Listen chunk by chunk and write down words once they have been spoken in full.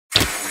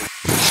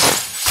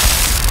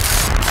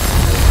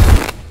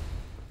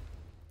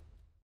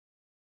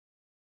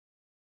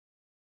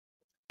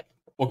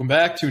Welcome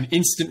back to an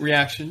instant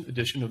reaction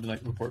edition of the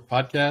Night Report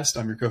podcast.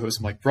 I'm your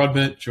co-host, Mike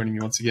Broadbent. Joining me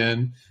once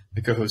again,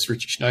 my co-host,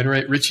 Richie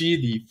Schneiderite. Richie,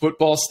 the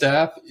football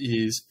staff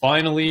is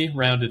finally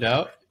rounded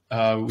out.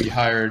 We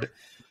hired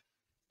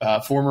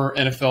former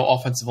NFL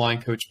offensive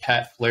line coach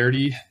Pat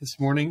Flaherty this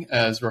morning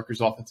as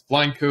Rutgers offensive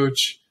line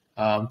coach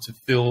to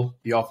fill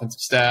the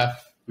offensive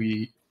staff.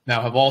 We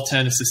now have all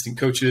 10 assistant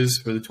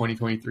coaches for the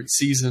 2023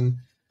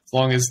 season. As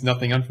long as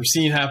nothing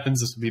unforeseen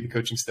happens, this will be the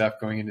coaching staff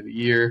going into the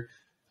year.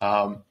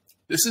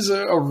 This is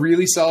a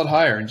really solid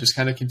hire and just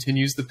kind of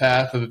continues the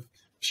path of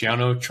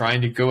Schiano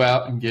trying to go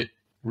out and get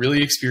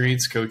really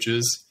experienced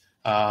coaches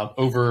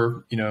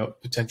over,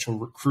 potential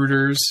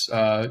recruiters,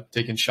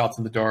 taking shots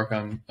in the dark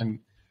on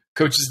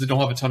coaches that don't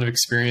have a ton of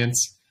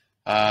experience.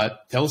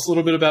 Tell us a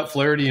little bit about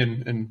Flaherty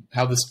and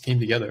how this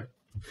came together.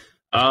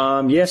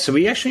 So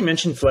we actually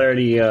mentioned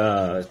Flaherty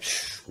a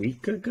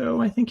week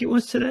ago, I think it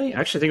was today.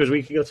 Actually, I think it was a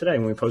week ago today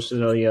when we posted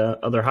the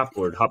other Hot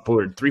Board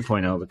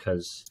 3.0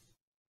 because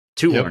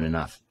two weren't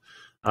enough.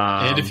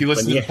 And if you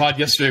listened to the pod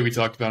yesterday, we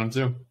talked about him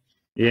too.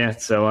 Yeah,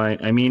 so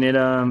I mean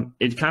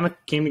it kind of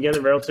came together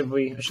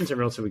relatively. I shouldn't say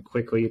relatively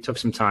quickly. It took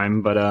some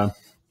time, but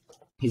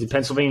he's a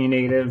Pennsylvania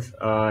native.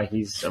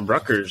 He's a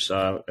Rutgers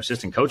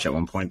assistant coach at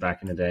one point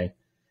back in the day,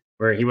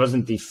 where he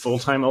wasn't the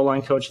full-time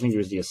O-line coach. I think he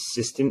was the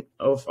assistant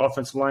of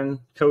offensive line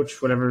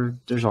coach. Whatever.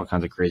 There's all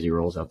kinds of crazy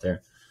roles out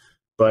there.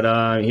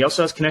 But he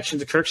also has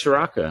connections to Kirk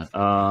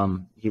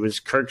Soraka. He was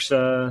Kirk's.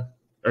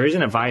 Or he's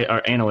an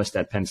analyst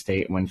at Penn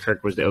State when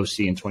Kirk was the OC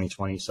in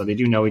 2020, so they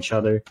do know each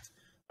other.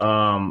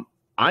 I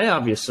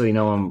obviously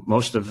know him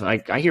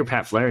I hear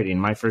Pat Flaherty,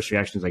 and my first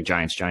reaction is like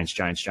Giants.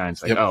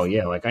 Like, oh,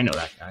 yeah, like I know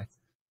that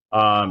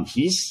guy.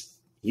 He's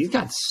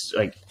got,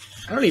 like,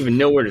 I don't even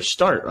know where to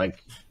start.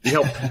 Like, he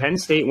helped Penn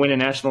State win a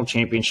national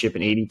championship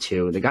in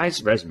 82. The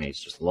guy's resume is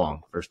just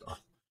long, first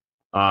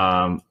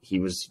off. He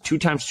was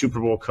two-time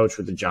Super Bowl coach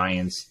with the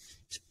Giants.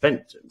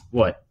 Spent,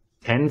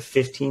 10,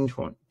 15,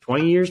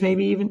 20 years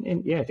maybe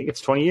even? I think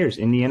it's 20 years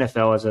in the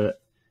NFL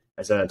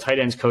as a tight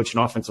ends coach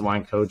and offensive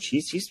line coach.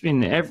 He's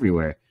been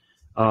everywhere.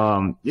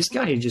 This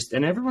guy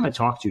and everyone I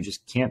talk to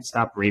just can't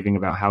stop raving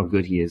about how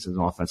good he is as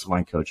an offensive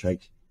line coach.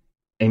 Like,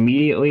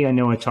 immediately, I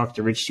know I talked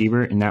to Rich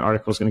Siebert, and that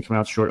article is going to come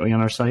out shortly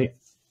on our site.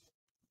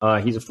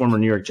 He's a former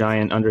New York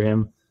Giant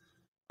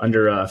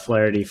under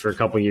Flaherty for a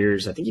couple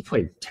years. I think he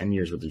played 10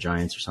 years with the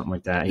Giants or something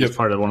like that. He's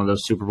part of one of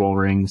those Super Bowl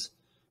rings.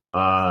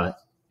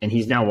 And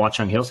he's now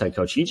Watchung Hill's head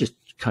coach. He just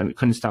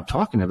couldn't stop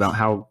talking about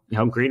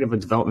how great of a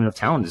development of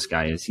talent this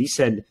guy is. He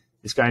said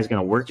this guy is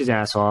going to work his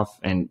ass off,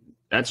 and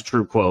that's a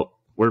true quote,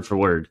 word for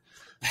word.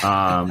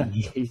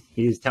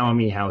 He's telling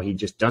me how he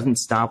just doesn't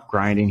stop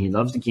grinding. He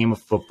loves the game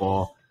of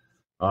football.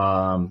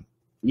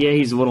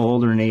 He's a little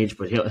older in age,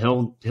 but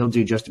he'll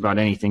do just about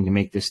anything to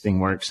make this thing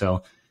work.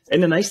 So,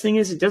 and the nice thing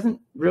is, it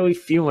doesn't really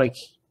feel like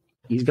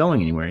he's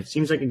going anywhere. It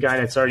seems like a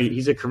guy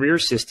he's a career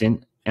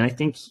assistant, and I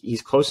think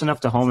he's close enough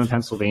to home in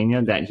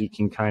Pennsylvania that he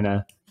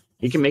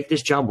can make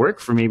this job work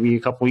for maybe a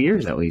couple of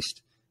years at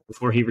least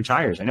before he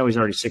retires. I know he's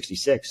already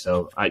 66,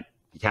 so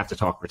you'd have to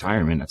talk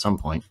retirement at some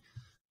point.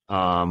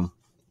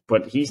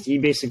 But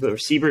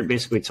Siebert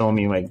basically told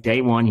me, like,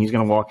 day one, he's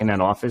going to walk in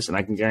that office, and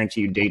I can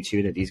guarantee you day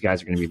two that these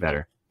guys are going to be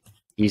better.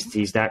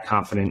 He's that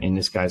confident in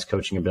this guy's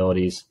coaching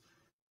abilities.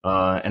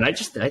 And I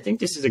think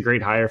this is a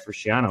great hire for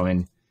Schiano.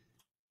 And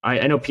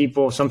I know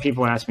some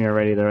people ask me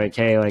already, they're like,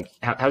 hey, like,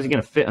 how's he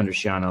going to fit under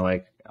Schiano?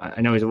 Like,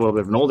 I know he's a little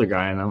bit of an older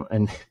guy,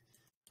 and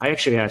I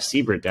actually asked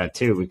Siebert that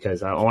too,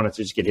 because I wanted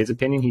to just get his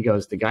opinion. He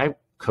goes, the guy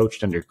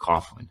coached under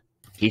Coughlin.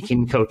 He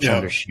can coach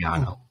under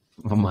Schiano.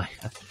 Oh my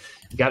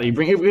God. You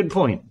bring up a good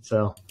point.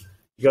 So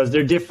he goes,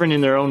 they're different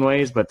in their own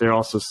ways, but they're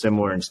also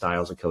similar in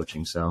styles of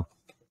coaching. So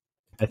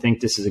I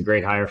think this is a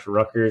great hire for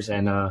Rutgers,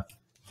 and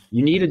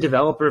you need a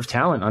developer of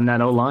talent on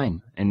that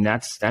O-line, and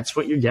that's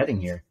what you're getting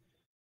here.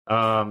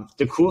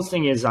 The cool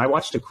thing is, I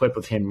watched a clip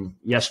of him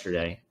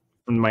yesterday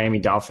from the Miami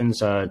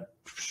Dolphins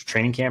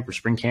training camp or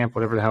spring camp,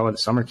 whatever the hell,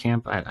 summer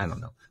camp. I don't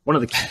know. One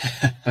of the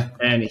camps.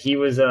 And he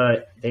was,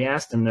 they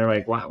asked him, they're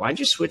like, why'd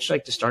you switch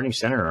like to starting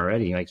center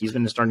already? Like, he's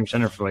been the starting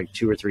center for like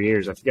 2 or 3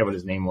 years. I forget what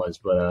his name was,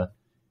 but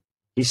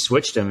he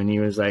switched him, and he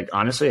was like,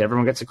 honestly,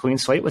 everyone gets a clean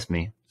slate with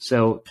me.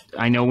 So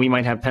I know we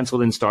might have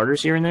penciled in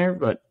starters here and there,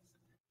 but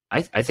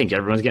I think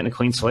everyone's getting a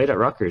clean slate at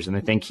Rutgers, and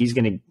I think he's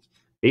going to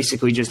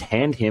basically just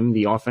hand him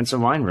the offensive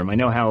line room. I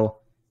know how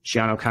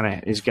Schiano kind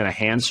of is going to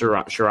hand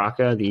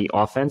Soraka the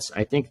offense.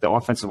 I think the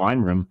offensive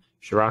line room,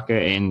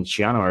 Soraka and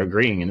Schiano are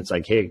agreeing, and it's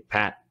like, hey,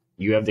 Pat,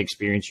 you have the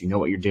experience. You know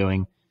what you're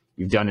doing.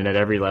 You've done it at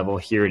every level.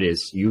 Here it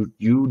is. You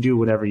do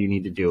whatever you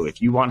need to do.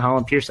 If you want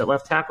Holland Pierce at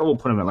left tackle, we'll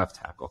put him at left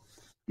tackle.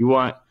 You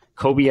want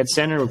Kobe at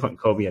center, we're putting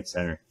Kobe at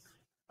center.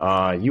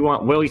 You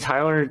want Willie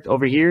Tyler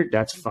over here,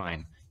 that's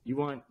fine. You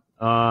want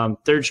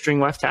third string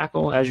left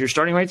tackle as your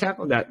starting right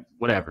tackle, that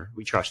whatever.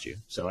 We trust you.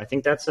 So I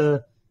think this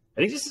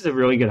is a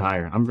really good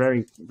hire. I'm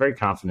very, very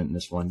confident in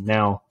this one.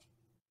 Now,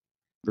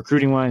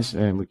 recruiting wise,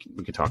 we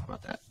could talk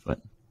about that, but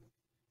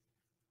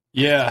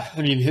Yeah,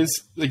 I mean,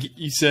 like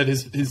you said,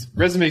 his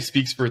resume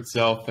speaks for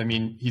itself. I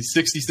mean, he's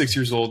 66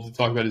 years old to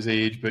talk about his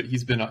age, but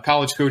he's been a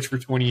college coach for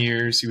 20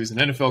 years. He was an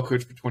NFL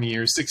coach for 20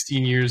 years,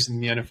 16 years in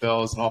the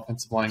NFL as an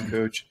offensive line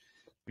coach.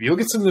 If you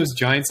look at some of those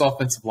Giants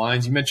offensive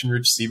lines, you mentioned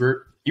Rich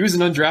Siebert. He was an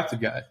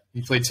undrafted guy.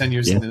 He played 10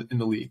 years in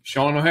the league.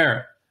 Sean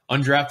O'Hara,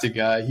 undrafted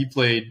guy. He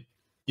played,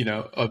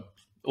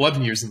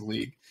 11 years in the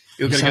league.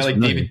 You look at a guy like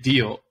David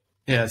Deal.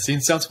 Yeah,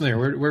 sounds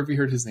familiar. Where have you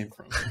heard his name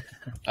from?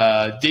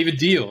 David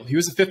Deal. He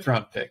was a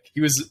 5th-round pick. He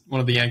was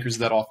one of the anchors of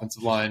that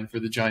offensive line for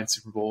the Giants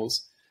Super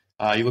Bowls.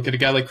 You look at a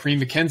guy like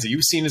Kareem McKenzie. He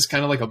was seen as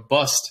kind of like a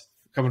bust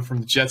coming from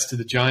the Jets to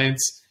the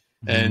Giants,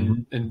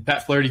 and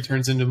Pat Flaherty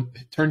turns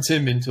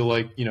him into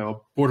like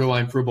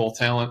borderline Pro Bowl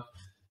talent.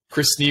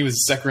 Chris Snee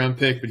was a 2nd-round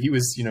pick, but he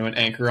was an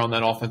anchor on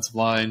that offensive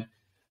line.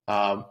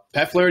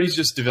 Pat Flaherty's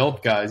just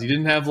developed guys. He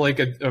didn't have like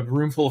a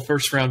room full of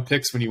 1st-round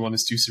picks when he won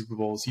his 2 Super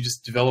Bowls. He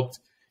just developed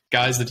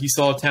guys that he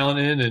saw talent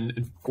in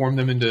and formed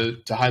them into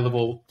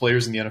high-level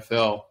players in the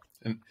NFL.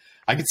 And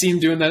I could see him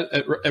doing that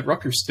at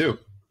Rutgers too,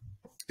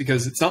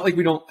 because it's not like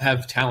we don't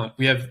have talent.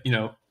 We have,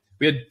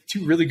 we had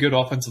 2 really good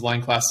offensive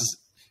line classes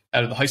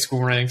out of the high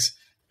school ranks.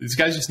 These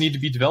guys just need to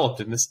be developed,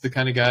 and this is the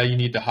kind of guy you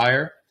need to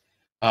hire.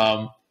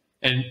 And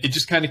it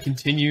just kind of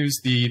continues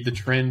the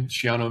trend,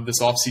 Schiano, this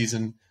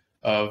offseason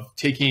of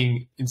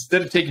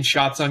instead of taking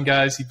shots on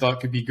guys he thought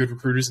could be good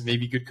recruiters and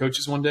maybe good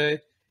coaches one day,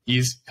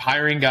 he's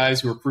hiring guys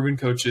who are proven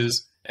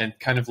coaches and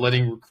kind of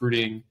letting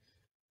recruiting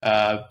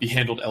be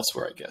handled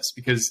elsewhere, I guess,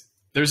 because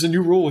there's a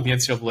new rule with the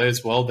NCAA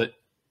as well that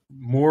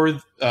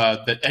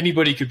that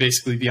anybody could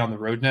basically be on the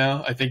road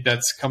now. I think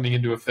that's coming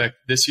into effect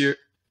this year.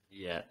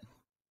 Yeah.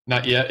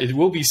 Not yet. It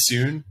will be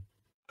soon.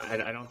 I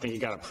don't think it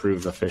got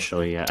approved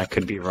officially yet. I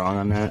could be wrong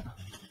on that.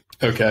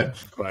 Okay.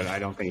 But I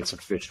don't think it's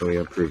officially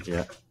approved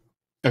yet.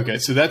 Okay,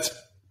 so that's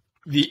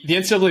the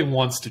NCAA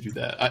wants to do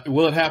that.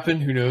 Will it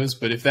happen? Who knows?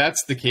 But if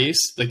that's the case,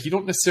 like you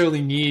don't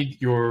necessarily need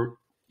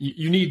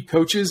you need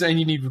coaches and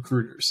you need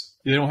recruiters.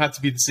 They don't have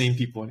to be the same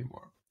people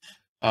anymore.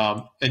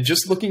 And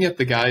just looking at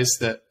the guys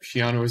that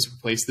Schiano has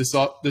replaced this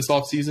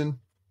offseason,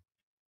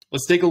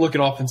 let's take a look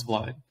at offensive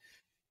line.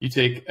 You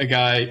take a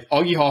guy,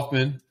 Augie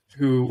Hoffman,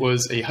 who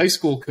was a high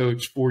school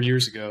coach 4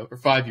 years ago or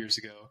 5 years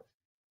ago.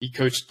 He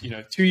coached,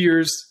 2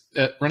 years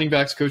at running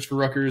backs coach for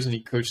Rutgers, and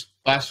he coached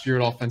last year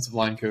at offensive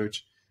line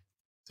coach.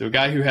 So a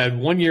guy who had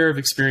 1 year of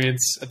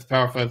experience at the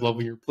Power 5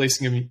 level, you're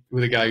replacing him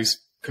with a guy who's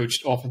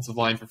coached offensive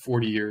line for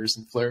 40 years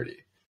in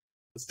Flaherty.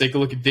 Let's take a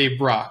look at Dave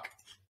Brock.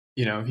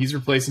 He's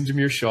replacing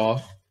Jameer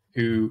Shaw,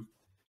 who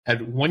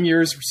had 1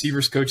 year as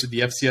receivers coach at the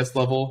FCS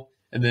level,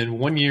 and then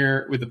 1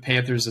 year with the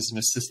Panthers as an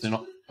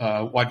assistant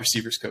wide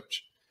receivers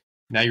coach.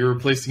 Now you're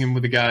replacing him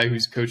with a guy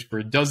who's coached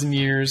for 12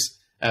 years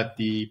at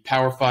the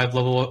Power 5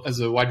 level as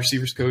a wide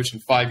receivers coach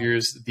and 5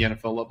 years at the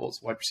NFL level as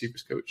a wide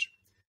receivers coach.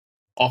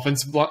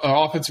 Offensive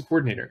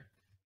coordinator.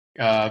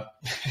 You have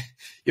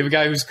a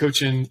guy who's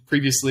coaching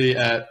previously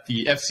at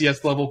the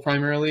FCS level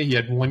primarily. He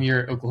had 1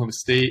 year at Oklahoma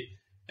State,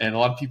 and a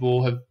lot of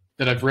people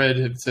that I've read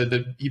have said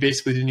that he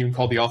basically didn't even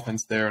call the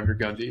offense there under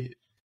Gundy.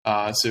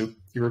 So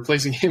you're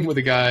replacing him with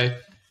a guy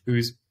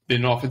who's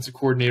been an offensive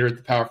coordinator at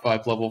the Power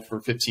 5 level for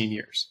 15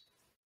 years.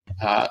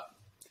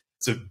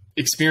 So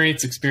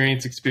experience,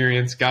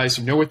 guys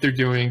who know what they're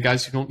doing,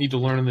 guys who don't need to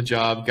learn on the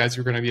job, guys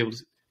who are going to be able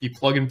to be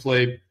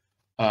plug-and-play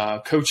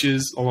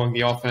coaches along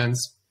the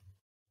offense.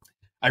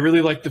 I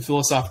really like the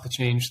philosophical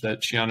change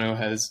that Schiano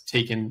has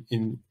taken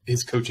in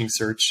his coaching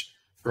search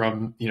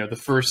from, the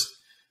first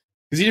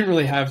 – because he didn't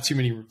really have too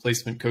many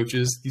replacement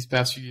coaches these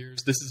past few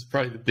years. This is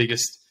probably the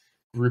biggest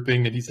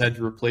grouping that he's had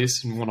to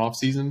replace in one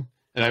offseason.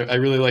 And I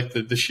really like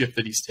the shift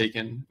that he's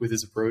taken with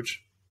his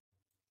approach.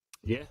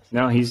 Yeah,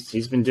 no,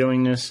 he's been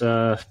doing this.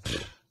 I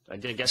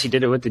guess he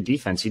did it with the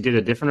defense. He did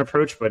a different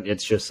approach, but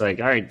it's just like,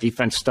 all right,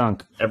 defense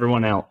stunk.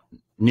 Everyone out.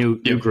 New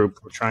group.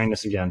 We're trying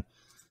this again.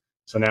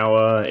 So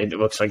now it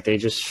looks like they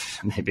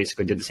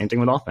basically did the same thing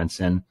with offense.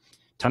 And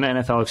ton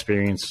of NFL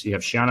experience. You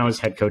have Schiano's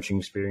head coaching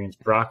experience.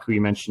 Brock, who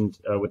you mentioned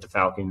with the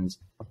Falcons.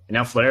 And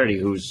now Flaherty,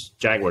 who's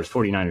Jaguars,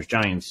 49ers,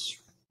 Giants,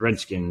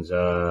 Redskins,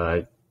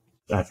 I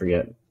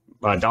forget,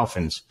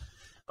 Dolphins.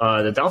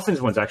 The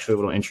Dolphins one's actually a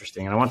little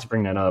interesting, and I want to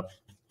bring that up.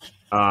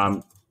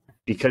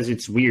 Because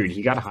it's weird.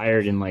 He got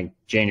hired in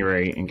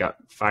January and got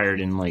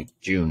fired in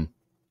June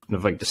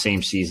of the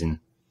same season.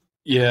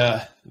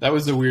 Yeah, that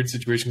was a weird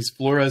situation because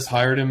Flores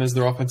hired him as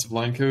their offensive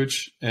line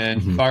coach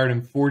and he fired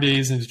him 4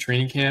 days into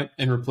training camp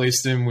and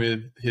replaced him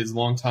with his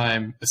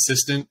longtime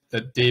assistant,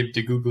 that Dave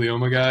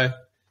DeGuglielmo guy.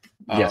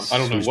 Yes, I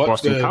don't know what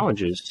Boston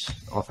College's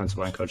offensive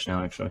line coach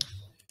now, actually.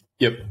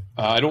 Yep.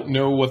 I don't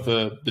know what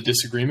the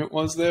disagreement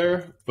was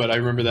there, but I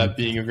remember that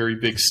being a very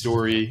big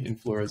story in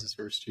Flores'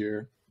 first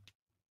year.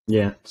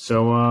 Yeah.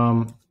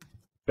 So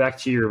back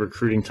to your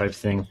recruiting type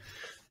thing.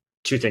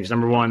 Two things.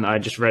 Number one, I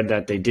just read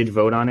that they did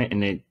vote on it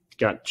and it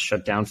got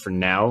shut down for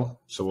now.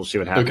 So we'll see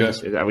what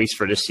happens, at least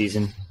for this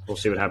season. We'll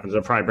see what happens.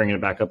 They'll probably bring it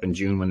back up in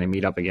June when they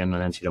meet up again with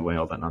NCAA,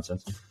 all that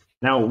nonsense.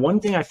 Now, one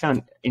thing I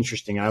found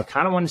interesting, I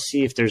kind of want to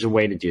see if there's a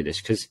way to do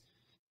this because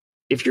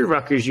if you're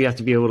Rutgers, you have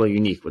to be a little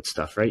unique with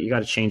stuff, right? You got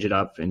to change it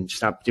up and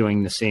stop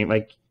doing the same.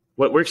 Like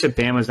what works at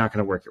Bama is not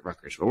going to work at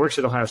Rutgers. What works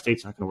at Ohio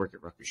State's not going to work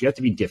at Rutgers. You have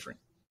to be different.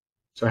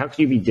 So how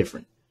can you be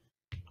different?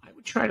 I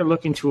would try to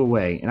look into a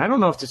way, and I don't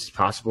know if this is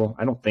possible.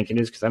 I don't think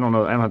it is because I don't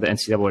know. I don't have the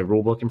NCAA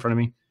rule book in front of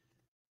me.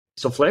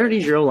 So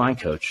Flaherty's your O-line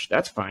coach.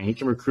 That's fine. He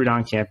can recruit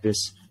on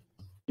campus.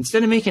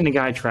 Instead of making the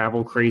guy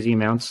travel crazy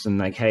amounts and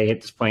like, hey,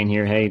 hit this plane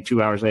here. Hey,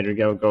 2 hours later,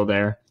 go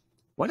there.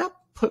 Why not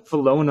put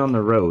Valone on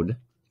the road?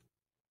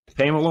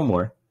 Pay him a little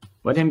more.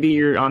 Let him be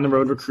your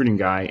on-the-road recruiting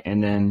guy,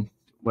 and then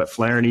let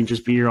Flaherty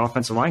just be your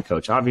offensive line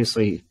coach.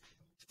 Obviously,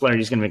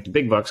 Flaherty's going to make the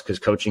big bucks because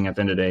coaching at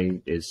the end of the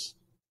day is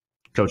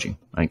coaching.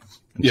 Like,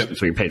 that's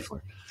what you're paid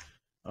for.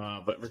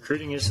 But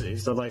recruiting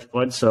is the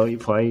lifeblood, so you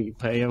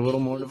pay a little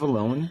more to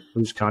Valone,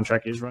 whose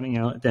contract is running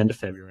out at the end of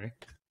February.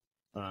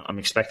 I'm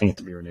expecting it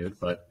to be renewed,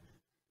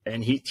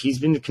 and he's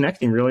been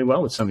connecting really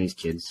well with some of these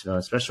kids,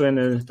 especially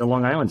in the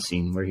Long Island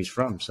scene where he's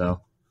from.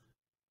 So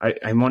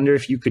I wonder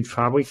if you could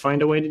probably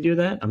find a way to do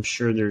that. I'm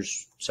sure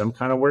there's some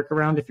kind of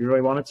workaround if you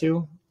really wanted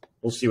to.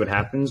 We'll see what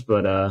happens,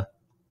 but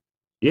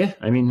yeah,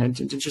 I mean, it's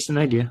just an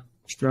idea.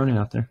 Just throwing it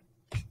out there.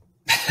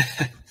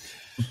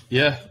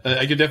 Yeah,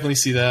 I could definitely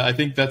see that. I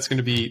think that's going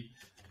to be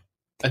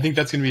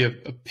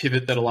a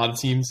pivot that a lot of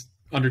teams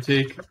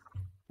undertake,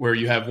 where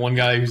you have one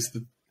guy whose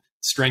the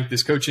strength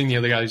is coaching, the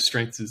other guy whose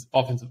strength is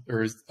offensive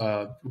or is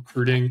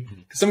recruiting.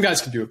 Because some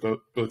guys can do it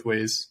both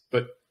ways,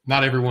 but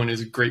not everyone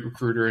is a great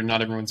recruiter and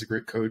not everyone's a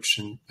great coach.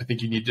 And I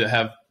think you need to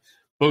have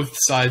both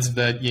sides of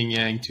that yin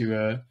yang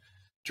to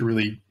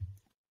really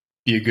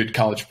be a good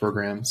college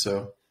program.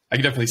 So I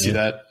can definitely see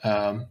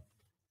that.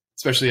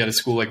 Especially at a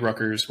school like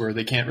Rutgers, where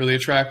they can't really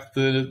attract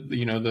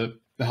the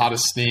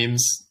hottest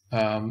names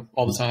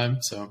all the time.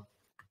 So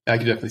I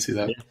could definitely see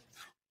that.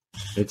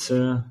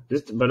 Yeah.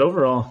 But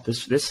overall,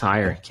 this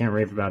hire, can't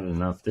rave about it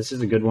enough. This is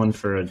a good one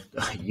for a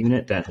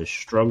unit that has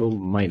struggled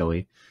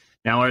mightily.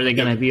 Now, are they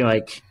going to be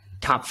like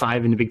top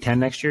 5 in the Big Ten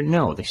next year?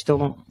 No, they still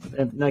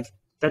don't. Like,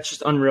 that's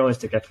just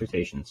unrealistic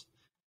expectations.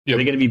 Are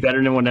they going to be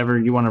better than whatever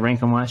you want to rank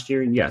them last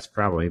year? Yes,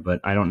 probably.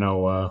 But I don't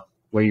know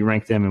where you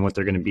rank them and what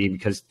they're going to be,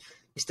 because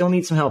they still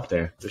need some help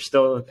there. They're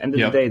still, at the end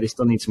of the day, they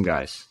still need some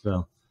guys.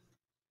 So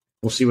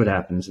we'll see what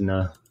happens in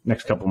the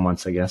next couple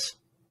months, I guess.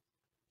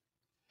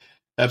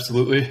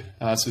 Absolutely.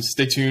 So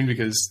stay tuned,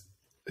 because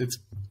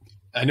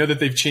I know that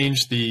they've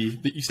changed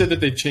you said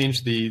that they've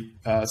changed the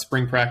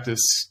spring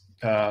practice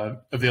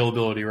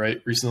availability,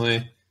 right,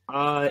 recently?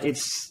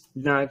 It's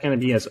not going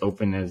to be as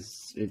open as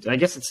I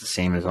guess it's the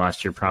same as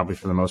last year, probably,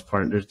 for the most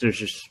part. There's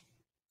just,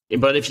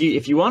 but if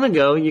you want to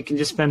go, you can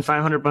just spend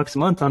 $500 a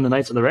month on the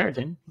Knights of the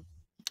Raritan.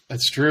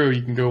 That's true.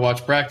 You can go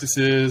watch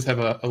practices, have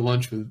a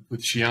lunch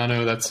with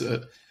Shiano. That's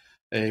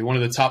one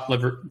of the top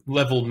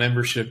level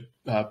membership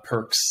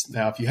perks.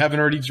 Now, if you haven't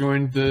already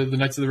joined the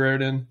Knights of the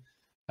Raritan,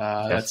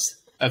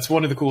 that's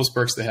one of the coolest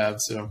perks they have.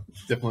 So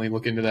definitely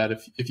look into that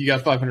if you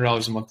got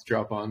 $500 a month to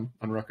drop on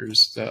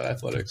Rutgers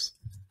athletics.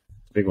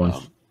 Big one.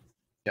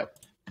 Yep.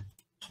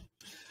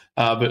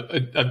 But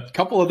a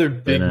couple other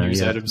big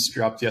news items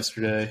dropped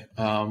yesterday.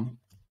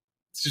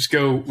 Let's just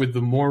go with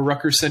the more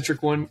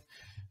Rutgers-centric one.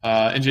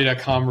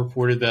 NJ.com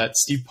reported that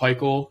Steve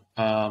Pikiell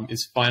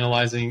is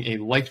finalizing a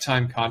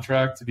lifetime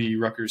contract to be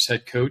Rutgers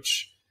head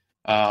coach.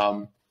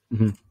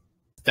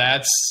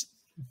 That's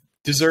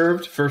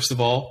deserved, first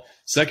of all.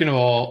 Second of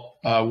all,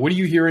 what are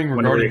you hearing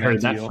regarding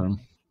that deal?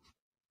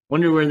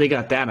 Wonder where they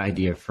got that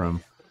idea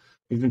from.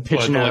 We've been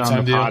pitching that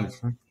on the pod.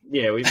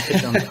 Yeah, we've been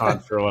pitching on the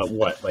pod for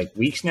like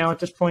weeks now at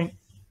this point?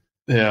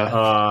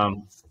 Yeah.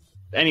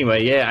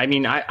 Anyway, yeah, I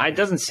mean, it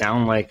doesn't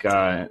sound like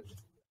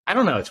I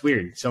don't know. It's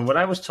weird. So what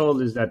I was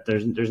told is that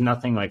there's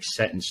nothing like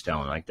set in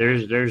stone. Like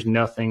there's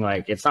nothing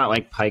like, it's not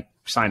like Pike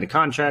signed a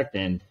contract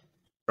and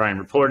Brian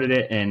reported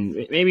it, and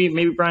maybe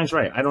Brian's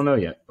right. I don't know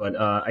yet, but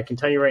I can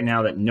tell you right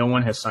now that no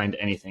one has signed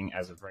anything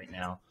as of right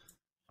now.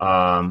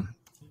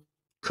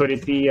 Could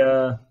it be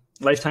a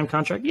lifetime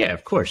contract? Yeah,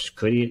 of course.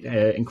 Could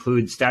it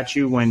include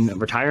statue when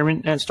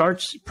retirement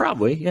starts?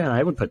 Probably. Yeah,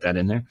 I would put that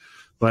in there.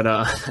 But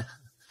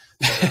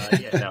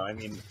yeah, no, I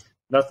mean,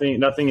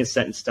 Nothing is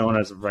set in stone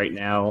as of right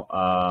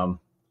now.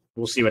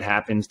 We'll see what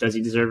happens. Does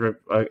he deserve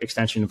an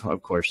extension?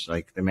 Of course.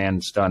 Like, the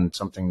man's done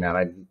something that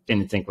I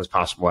didn't think was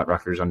possible at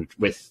Rutgers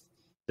with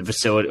the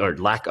facility or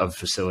lack of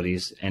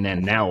facilities, and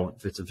then now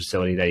it's a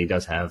facility that he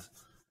does have.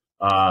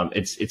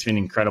 It's been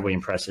incredibly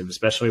impressive,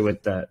 especially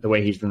with the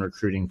way he's been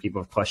recruiting.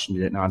 People have questioned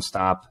it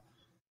nonstop,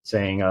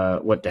 saying,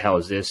 "What the hell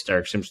is this?"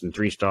 Derek Simpson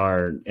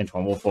 3-star,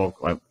 Antoine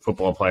Woolfolk,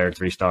 football player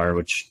 3-star,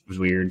 which was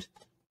weird.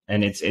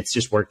 And it's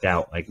just worked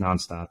out like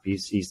nonstop.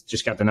 He's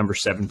just got the number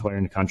 7 player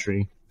in the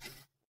country,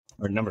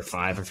 or number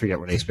 5. I forget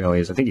what Ace Bailey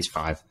is. I think he's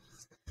 5.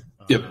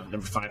 Yep.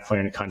 Number 5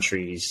 player in the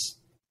country.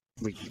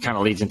 We kind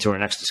of leads into our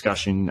next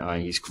discussion.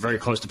 He's very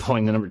close to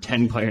pulling the number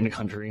 10 player in the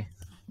country,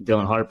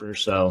 Dylan Harper.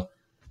 So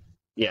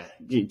yeah,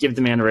 give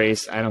the man a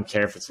raise. I don't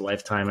care if it's a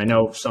lifetime. I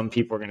know some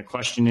people are going to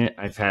question it.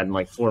 I've had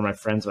like 4 of my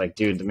friends like,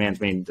 dude, the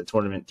man's made the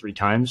tournament 3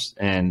 times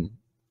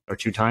or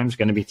 2 times,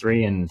 going to be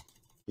 3, and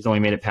he's only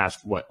made it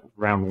past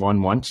round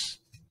 1 once.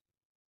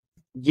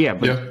 Yeah,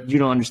 but you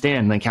don't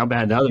understand like how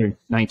bad the other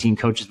 19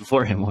 coaches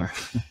before him were.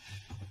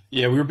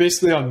 Yeah, we were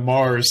basically on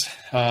Mars,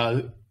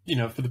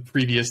 for the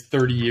previous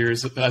 30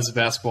 years as a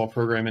basketball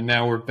program, and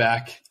now we're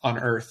back on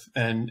Earth.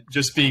 And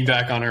just being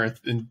back on Earth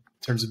in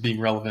terms of being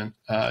relevant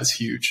is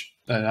huge.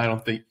 And I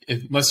don't think,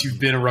 unless you've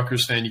been a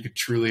Rutgers fan, you could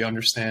truly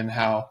understand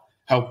how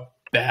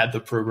bad the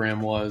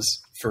program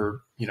was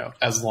for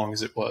as long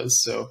as it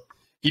was. So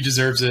he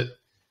deserves it.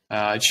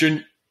 It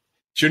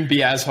shouldn't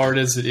be as hard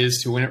as it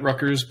is to win at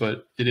Rutgers,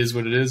 but it is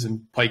what it is.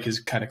 And Pike has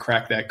kind of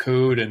cracked that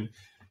code, and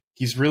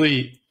he's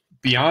really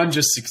beyond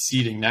just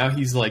succeeding. Now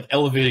he's like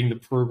elevating the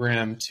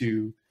program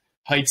to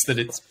heights that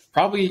it's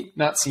probably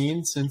not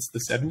seen since the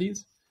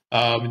 70s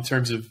in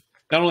terms of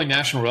not only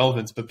national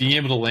relevance, but being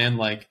able to land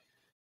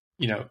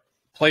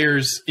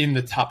players in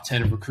the top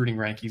 10 of recruiting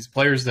rankings,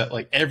 players that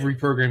like every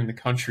program in the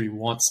country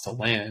wants to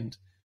land.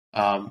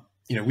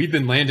 We've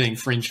been landing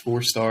fringe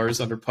 4-stars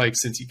under Pike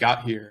since he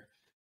got here,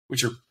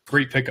 which are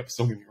great pickups,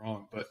 don't get me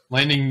wrong, but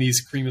landing these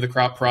cream of the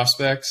crop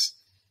prospects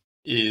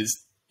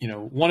is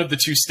one of the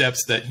 2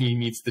 steps that he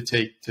needs to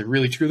take to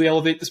really truly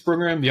elevate this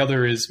program. The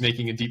other is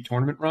making a deep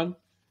tournament run,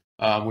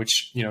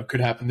 which, could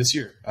happen this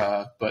year.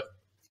 But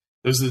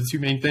those are the 2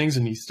 main things,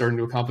 and he's starting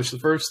to accomplish the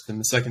first, and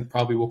the second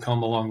probably will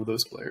come along with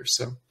those players.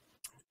 So,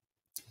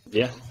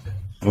 yeah,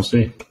 we'll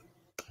see.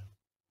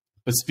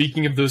 But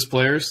speaking of those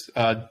players,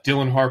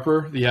 Dylan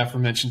Harper, the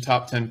aforementioned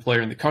top 10 player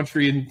in the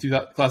country in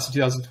class of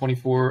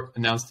 2024,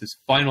 announced his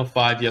final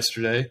 5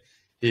 yesterday.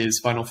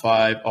 His final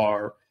 5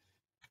 are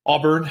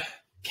Auburn,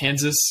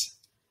 Kansas,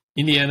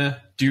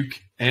 Indiana,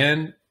 Duke,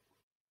 and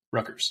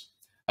Rutgers.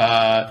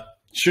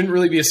 Shouldn't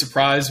really be a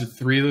surprise with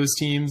 3 of those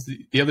teams.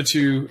 The other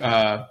 2,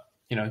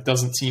 it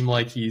doesn't seem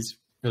like he's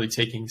really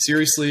taking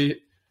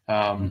seriously.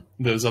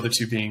 Those other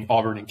 2 being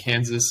Auburn and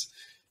Kansas.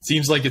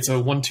 Seems like it's a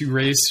 1-2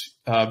 race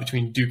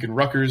between Duke and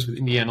Rutgers, with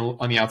Indiana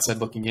on the outside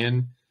looking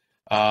in.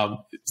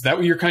 Is that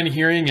what you're kind of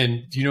hearing?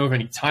 And do you know of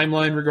any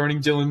timeline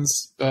regarding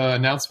Dylan's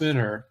announcement,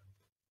 or?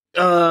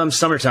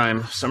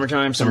 Summertime. So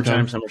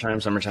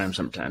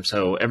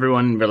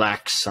everyone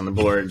relax on the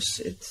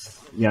boards.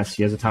 Yes,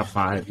 he has a top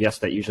 5. Yes,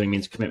 that usually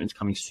means commitment's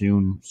coming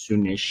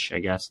soonish, I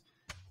guess.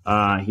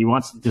 He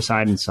wants to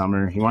decide in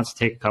summer. He wants to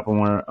take a couple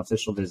more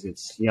official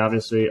visits. He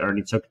obviously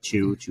already took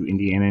 2 to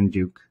Indiana and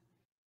Duke,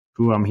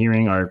 who I'm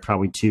hearing are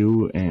probably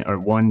 2 or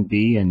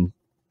 1B and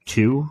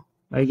 2,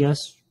 I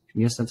guess.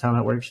 Yes, that's how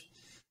that works.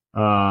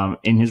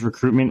 In his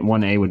recruitment,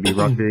 1A would be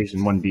Rutgers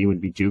and 1B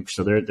would be Duke.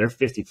 So they're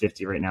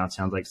 50-50 right now. It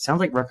sounds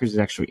like Rutgers is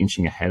actually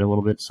inching ahead a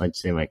little bit. So I'd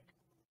say I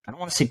don't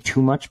want to say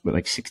too much, but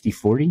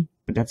 60-40,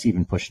 but that's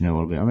even pushing it a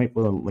little bit. I might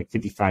go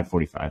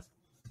 55-45.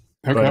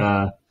 Okay.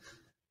 But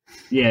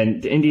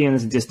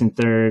Indiana's a distant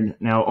third.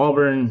 Now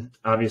Auburn,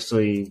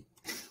 obviously,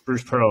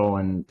 Bruce Pearl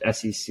and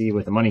SEC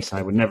with the money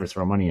side would never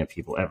throw money at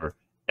people ever.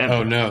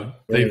 Oh no,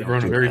 they've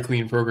run a very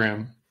clean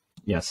program.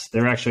 Yes,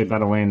 they're actually about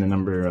to land the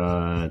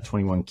number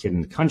 21 kid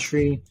in the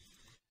country,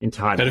 in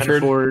Todd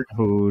Pettiford,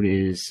 who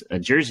is a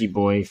Jersey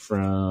boy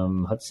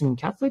from Hudson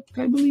Catholic,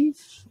 I believe.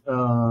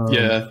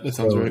 Yeah, that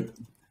sounds right.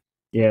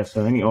 Yeah,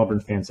 so any Auburn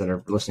fans that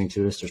are listening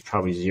to this, there's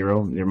probably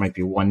 0. There might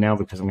be 1 now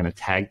because I'm going to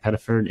tag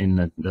Pettiford in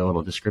the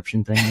little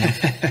description thing.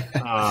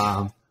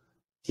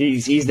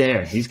 He's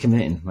there. He's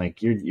committing.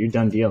 You're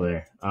done deal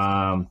there.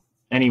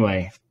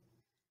 Anyway,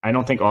 I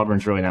don't think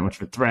Auburn's really that much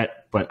of a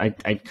threat, but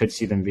I could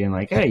see them being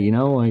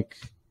hey,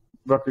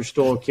 Rutgers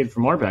stole a kid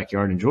from our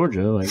backyard in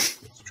Georgia. Let's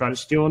try to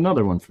steal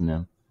another one from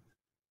them.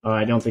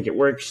 I don't think it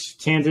works.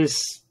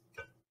 Kansas,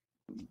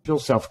 Bill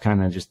Self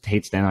kind of just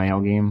hates the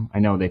NIL game. I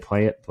know they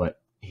play it, but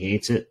he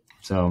hates it.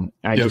 So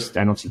I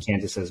don't see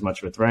Kansas as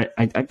much of a threat.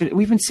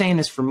 We've been saying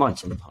this for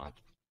months on the pod.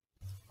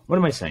 What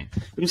am I saying?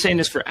 We've been saying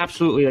this for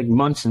absolutely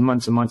months and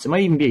months and months. It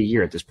might even be a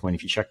year at this point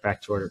if you check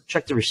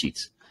the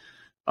receipts.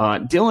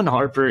 Dylan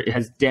Harper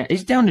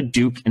is down to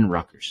Duke and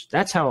Rutgers.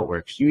 That's how it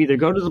works. You either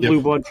go to the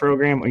Blue Blood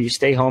program or you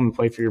stay home and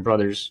play for your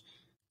brother's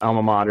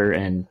alma mater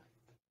and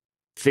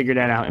figure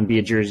that out and be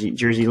a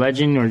Jersey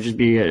legend or just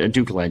be a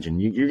Duke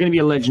legend. You're going to be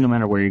a legend no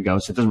matter where you go,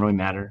 so it doesn't really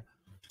matter.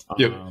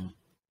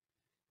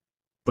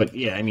 But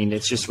yeah, I mean,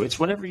 it's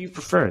whatever you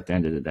prefer at the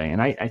end of the day.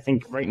 And I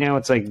think right now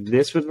it's like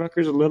this with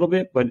Rutgers a little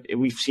bit, but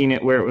we've seen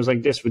it where it was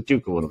like this with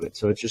Duke a little bit.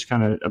 So it's just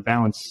kind of a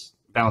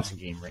balancing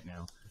game right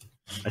now.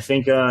 I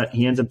think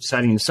he ends up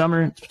deciding in the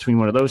summer. It's between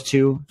one of those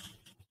 2,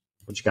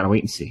 but you got to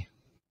wait and see.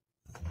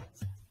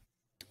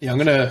 Yeah, I'm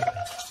gonna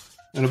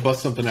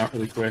bust something out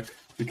really quick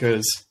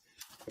because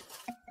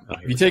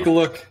if you take a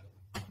look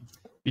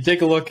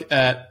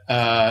at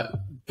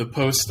the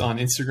post on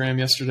Instagram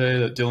yesterday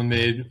that Dylan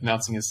made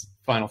announcing his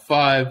final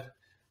 5. You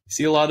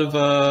see a lot of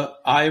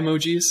eye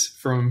emojis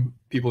from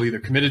people either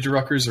committed to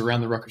Rutgers or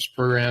around the Rutgers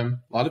program.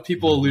 A lot of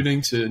people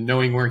alluding to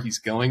knowing where he's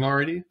going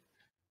already.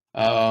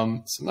 So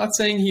I'm not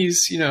saying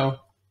he's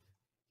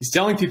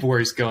telling people where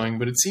he's going,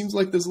 but it seems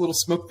like there's a little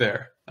smoke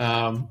there.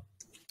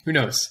 Who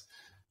knows?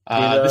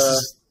 This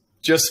is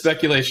just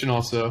speculation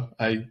also.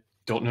 I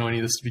don't know any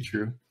of this to be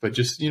true, but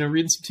just,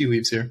 reading some tea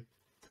leaves here.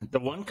 The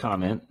one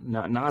comment,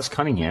 Nas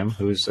Cunningham,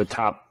 who's a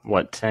top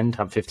 10,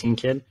 top 15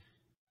 kid,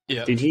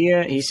 Yeah. Did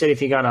he? He said if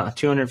he got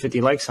 250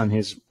 likes on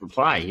his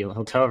reply,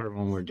 he'll tell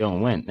everyone where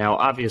Dylan went. Now,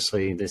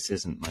 obviously, this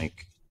isn't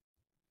like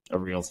a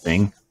real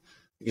thing.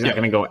 He's not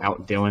going to go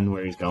out Dylan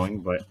where he's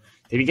going. But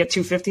did he get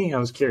 250? I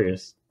was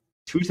curious.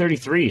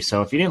 233.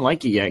 So if you didn't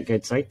like it yet,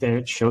 it's right there.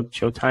 It's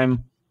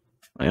Showtime.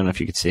 I don't know if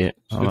you could see it.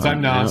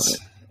 Showtime Nas.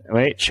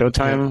 Wait,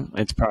 Showtime.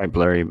 Yeah. It's probably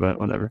blurry, but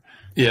whatever.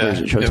 Yeah.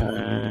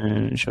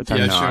 Showtime.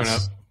 Showtime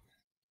Nas.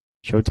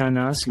 Showtime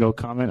Nas. Go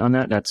comment on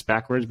that. That's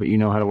backwards, but you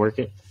know how to work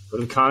it. Go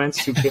to the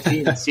comments,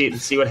 250,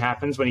 and see what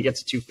happens when he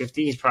gets to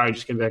 250. He's probably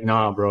just going to be like,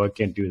 nah, bro, I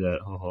can't do that.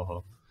 Ho, ho,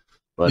 ho.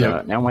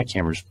 But now my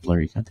camera's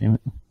blurry. God damn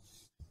it.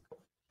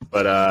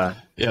 But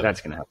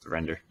that's going to have to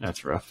render.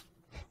 That's rough.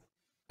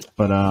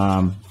 But,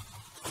 I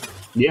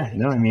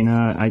mean,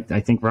 I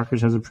think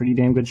Rutgers has a pretty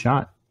damn good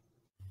shot.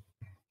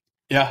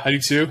 Yeah, I do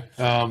too.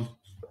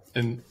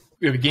 And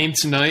we have a game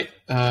tonight.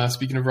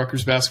 Speaking of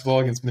Rutgers basketball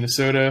against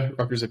Minnesota,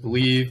 Rutgers, I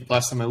believe,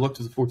 last time I looked,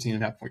 was a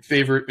 14.5-point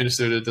favorite.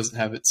 Minnesota doesn't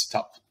have its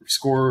top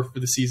scorer for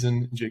the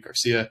season, Jake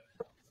Garcia.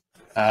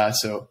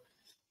 So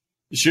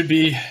it should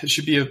be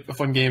a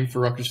fun game for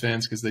Rutgers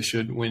fans because they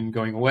should win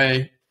going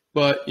away.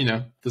 But,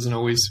 it doesn't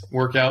always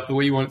work out the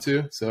way you want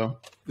it to. So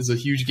this is a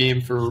huge game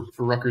for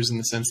Rutgers in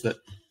the sense that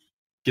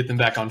get them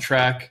back on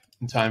track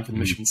in time for the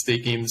Michigan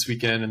State game this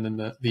weekend and then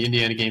the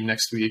Indiana game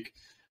next week.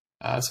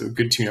 So a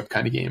good tune-up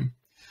kind of game.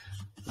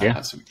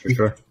 Yeah, so for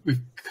sure. We've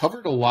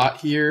covered a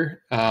lot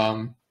here.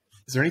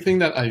 Is there anything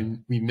that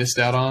we missed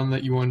out on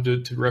that you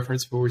wanted to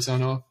reference before we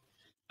sign off?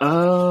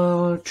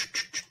 I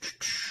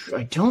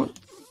don't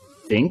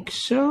think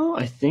so.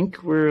 I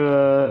think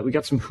we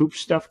got some hoop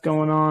stuff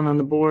going on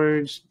the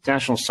boards. It's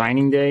National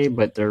Signing Day,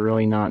 but they're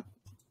really not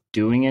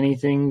doing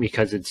anything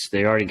because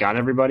they already got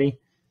everybody.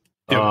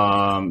 Yep.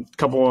 A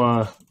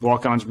couple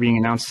walk-ons being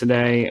announced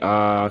today.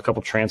 A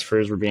couple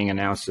transfers were being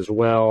announced as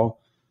well.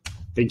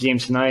 Big game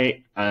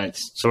tonight.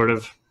 It's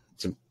a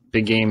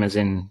big game as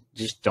in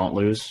just don't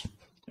lose.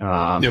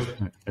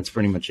 That's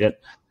pretty much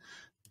it.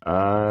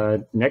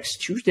 Next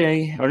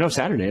Tuesday, or no,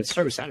 Saturday. Let's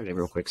start with Saturday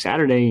real quick.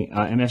 Saturday,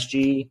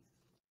 MSG,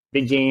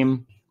 big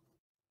game.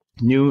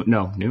 Noon.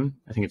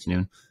 I think it's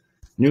noon.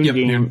 Noon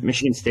game, noon.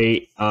 Michigan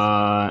State,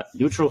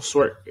 neutral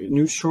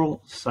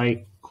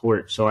site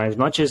court. So as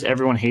much as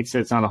everyone hates that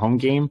it's not a home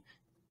game,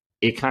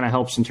 it kind of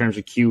helps in terms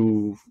of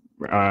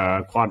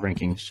quad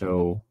ranking.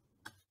 So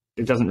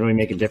it doesn't really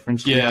make a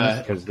difference,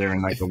 because they're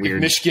in like a weird.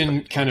 If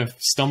Michigan kind of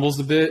stumbles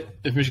a bit,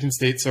 if Michigan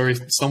State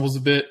stumbles a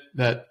bit,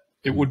 that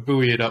it would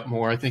buoy it up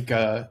more. I think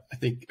a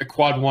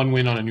quad 1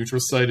 win on a neutral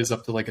site is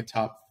up to like a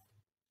top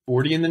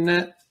 40 in the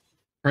net,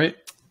 right?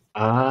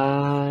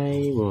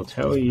 I will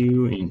tell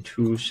you in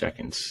 2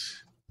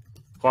 seconds.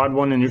 Quad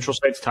 1 in neutral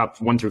sites top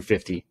 1 through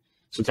 50.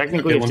 So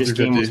technically, if this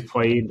game was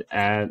played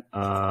at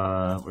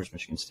where's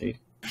Michigan State?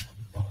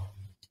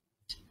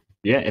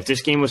 Yeah, if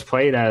this game was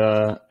played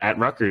at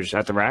Rutgers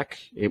at the Rack,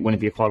 it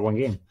wouldn't be a quad 1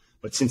 game.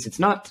 But since it's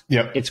not,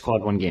 it's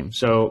quad 1 game.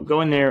 So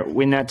go in there,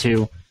 win that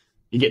too.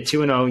 You get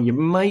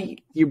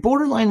 2-0. You're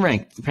borderline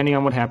ranked depending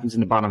on what happens in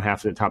the bottom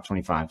half of the top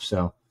 25.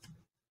 So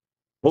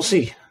we'll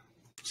see.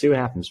 See what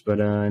happens. But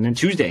and then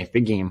Tuesday,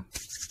 big game,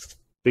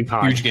 big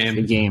pod, huge game,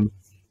 big game,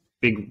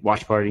 big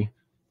watch party.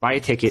 Buy a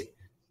ticket.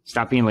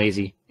 Stop being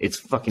lazy. It's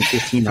fucking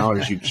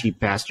 $15, you cheap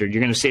bastard.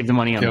 You're gonna save the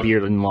money on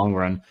beer in the long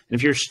run. And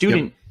if you're a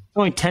student, it's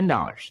only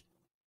 $10.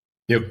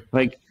 Yep.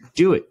 Like,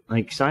 do it.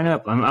 Like, sign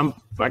up.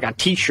 I got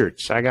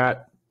T-shirts. I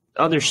got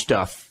other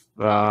stuff.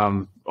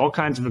 All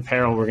kinds of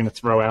apparel we're going to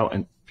throw out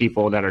and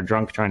people that are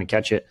drunk trying to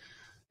catch it.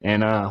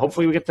 And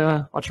hopefully we get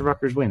to watch the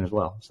Rutgers win as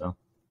well. So,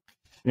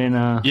 and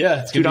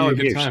it's going to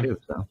be a good time. Too,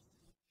 so.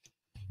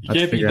 You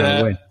can't beat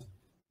that.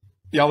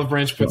 The Olive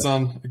Branch puts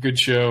on a good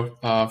show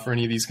for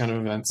any of these kind of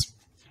events.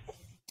 If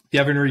you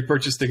haven't already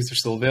purchased, tickets are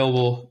still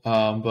available.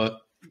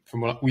 But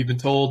from what we've been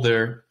told,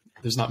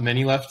 there's not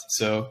many left.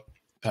 So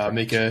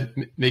make a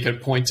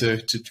point to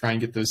try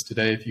and get those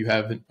today if you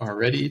haven't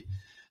already.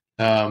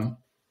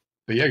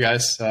 But yeah,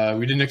 guys,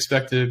 we didn't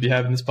expect to be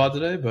having this pod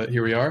today, but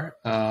here we are.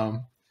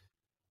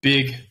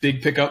 Big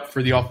pickup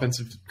for the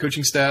offensive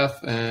coaching staff,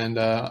 and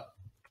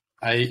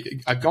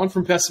I've gone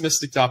from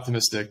pessimistic to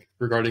optimistic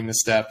regarding the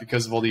staff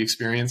because of all the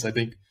experience. I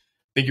think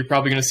you're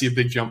probably going to see a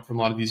big jump from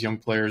a lot of these young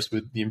players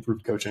with the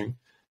improved coaching.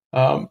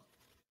 How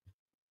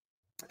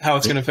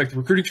it's going to affect the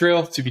recruiting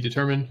trail to be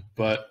determined,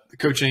 but the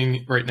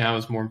coaching right now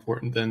is more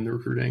important than the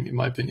recruiting, in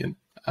my opinion.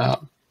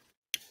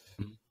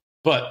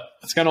 But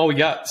that's kind of all we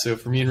got. So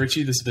for me and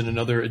Richie, this has been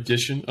another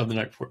edition of the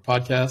Night Report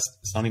podcast.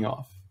 Signing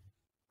off.